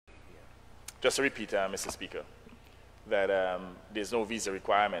Just to repeat, Mr. Speaker, that there's no visa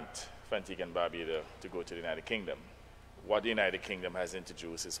requirement for Antigua and Barbuda to go to the United Kingdom. What the United Kingdom has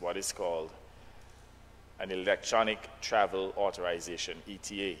introduced is what is called an electronic travel authorization,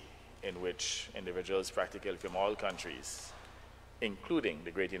 ETA, in which individuals practically from all countries, including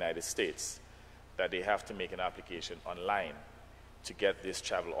the great United States, that they have to make an application online to get this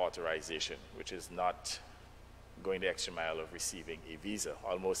travel authorization, which is not going the extra mile of receiving a visa.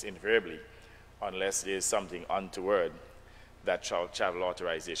 Almost invariably, unless there is something untoward, that travel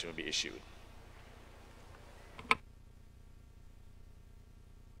authorization will be issued.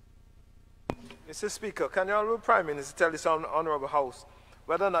 Mr. Speaker, can the Honourable Prime Minister tell this Honourable House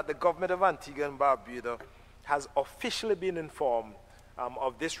whether or not the government of Antigua and Barbuda has officially been informed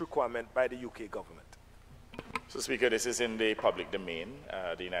of this requirement by the UK government? So, Speaker, this is in the public domain.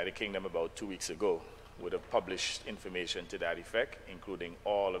 The United Kingdom about 2 weeks ago would have published information to that effect, including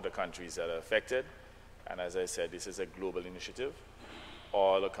all of the countries that are affected. And as I said, this is a global initiative.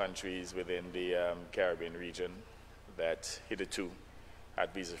 All the countries within the Caribbean region that hitherto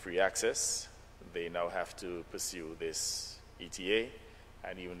had visa-free access, they now have to pursue this ETA,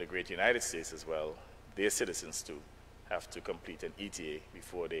 and even the great United States as well, their citizens too have to complete an ETA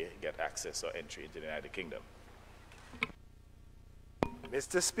before they get access or entry into the United Kingdom.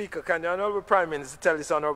 Mr. Speaker, can the Honourable Prime Minister tell this Honourable